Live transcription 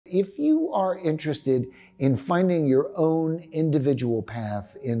if you are interested in finding your own individual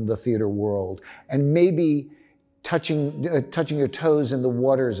path in the theater world and maybe touching your toes in the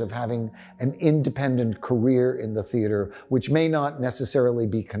waters of having an independent career in the theater, which may not necessarily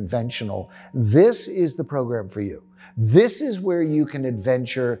be conventional, this is the program for you. This is where you can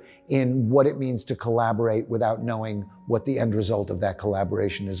adventure in what it means to collaborate without knowing what the end result of that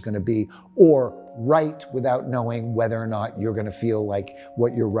collaboration is going to be, or write without knowing whether or not you're going to feel like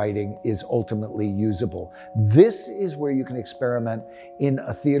what you're writing is ultimately usable. This is where you can experiment in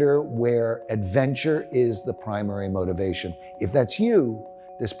a theater where adventure is the primary motivation. If that's you,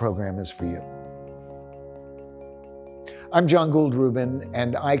 this program is for you. I'm John Gould Rubin,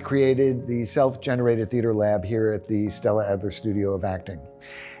 and I created the Self-Generated Theater Lab here at the Stella Adler Studio of Acting.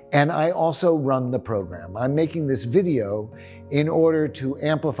 And I also run the program. I'm making this video in order to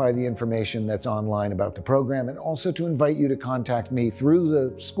amplify the information that's online about the program, and also to invite you to contact me through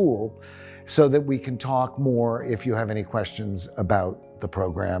the school so that we can talk more if you have any questions about the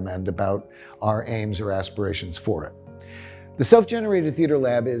program and about our aims or aspirations for it. The Self-Generated Theater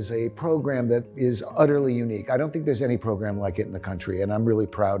Lab is a program that is utterly unique. I don't think there's any program like it in the country, and I'm really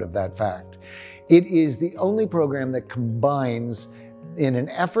proud of that fact. It is the only program that combines, in an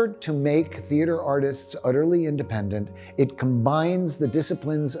effort to make theater artists utterly independent, it combines the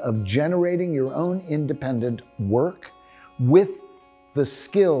disciplines of generating your own independent work with the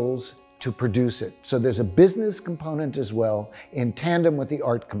skills to produce it. So there's a business component as well, in tandem with the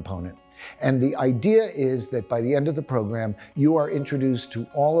art component. And the idea is that by the end of the program, you are introduced to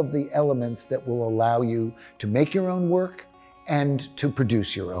all of the elements that will allow you to make your own work and to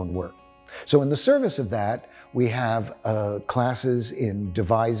produce your own work. So in the service of that, we have classes in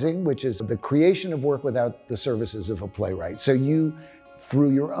devising, which is the creation of work without the services of a playwright. So you,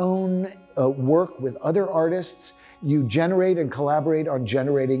 through your own work with other artists, you generate and collaborate on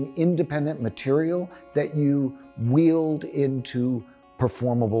generating independent material that you wield into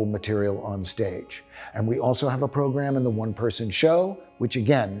performable material on stage. And we also have a program in the one-person show, which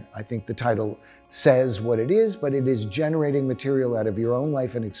again, I think the title says what it is, but it is generating material out of your own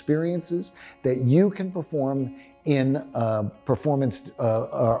life and experiences that you can perform in a performance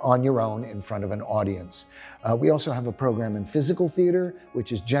on your own in front of an audience. We also have a program in physical theater,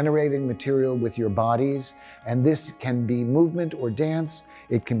 which is generating material with your bodies. And this can be movement or dance.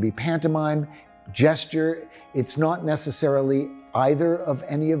 It can be pantomime, gesture. It's not necessarily either of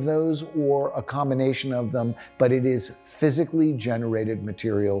any of those or a combination of them, but it is physically generated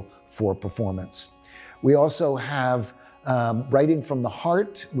material for performance. We also have Writing from the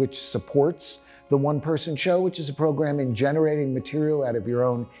Heart, which supports the one-person show, which is a program in generating material out of your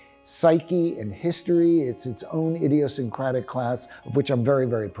own psyche and history. It's its own idiosyncratic class, of which I'm very,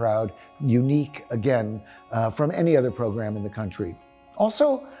 very proud, unique, again, from any other program in the country.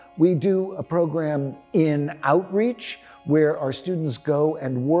 Also, we do a program in outreach where our students go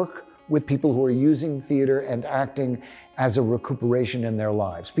and work with people who are using theater and acting as a recuperation in their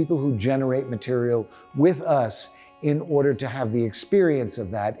lives, people who generate material with us in order to have the experience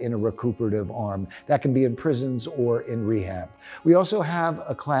of that in a recuperative arm. That can be in prisons or in rehab. We also have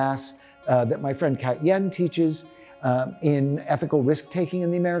a class that my friend Kat Yen teaches in ethical risk-taking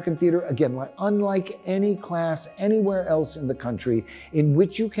in the American theater. Again, unlike any class anywhere else in the country, in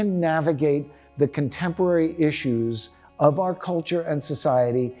which you can navigate the contemporary issues of our culture and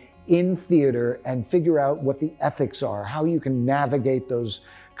society in theater and figure out what the ethics are, how you can navigate those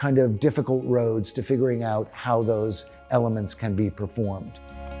kind of difficult roads to figuring out how those elements can be performed.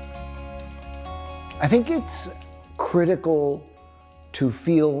 I think it's critical to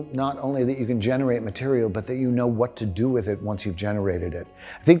feel not only that you can generate material, but that you know what to do with it once you've generated it.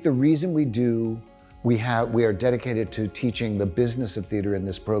 I think the reason we are dedicated to teaching the business of theater in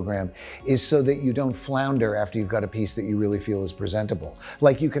this program is so that you don't flounder after you've got a piece that you really feel is presentable.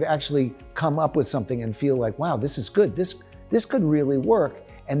 Like you could actually come up with something and feel like, wow, this is good, this could really work,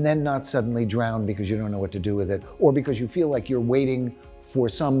 and then not suddenly drown because you don't know what to do with it, or because you feel like you're waiting for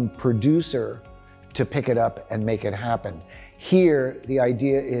some producer to pick it up and make it happen. Here, the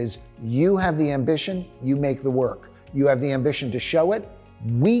idea is you have the ambition, you make the work. You have the ambition to show it,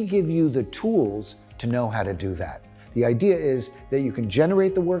 we give you the tools to know how to do that. The idea is that you can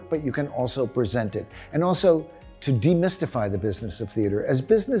generate the work, but you can also present it. And also to demystify the business of theater. As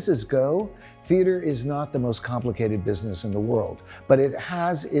businesses go, theater is not the most complicated business in the world, but it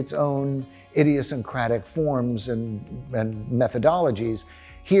has its own idiosyncratic forms and methodologies.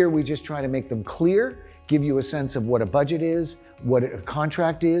 Here, we just try to make them clear, give you a sense of what a budget is, what a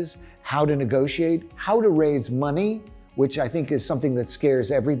contract is, how to negotiate, how to raise money, which I think is something that scares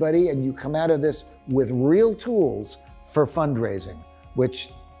everybody, and you come out of this with real tools for fundraising, which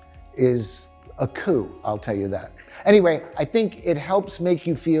is a coup, I'll tell you that. Anyway, I think it helps make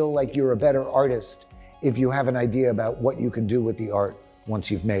you feel like you're a better artist if you have an idea about what you can do with the art once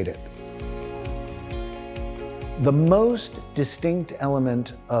you've made it. The most distinct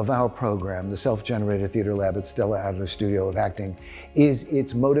element of our program, the Self-Generated Theater Lab at Stella Adler Studio of Acting, is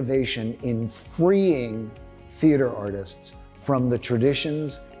its motivation in freeing theater artists from the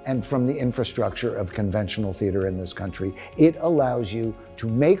traditions and from the infrastructure of conventional theater in this country. It allows you to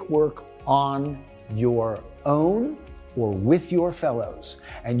make work on your own or with your fellows.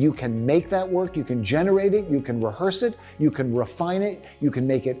 And you can make that work, you can generate it, you can rehearse it, you can refine it, you can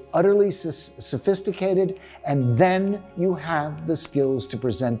make it utterly sophisticated, and then you have the skills to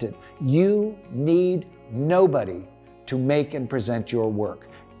present it. You need nobody to make and present your work.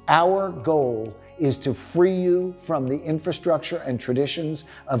 Our goal is to free you from the infrastructure and traditions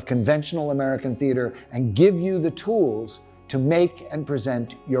of conventional American theater and give you the tools to make and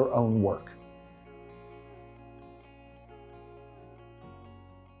present your own work.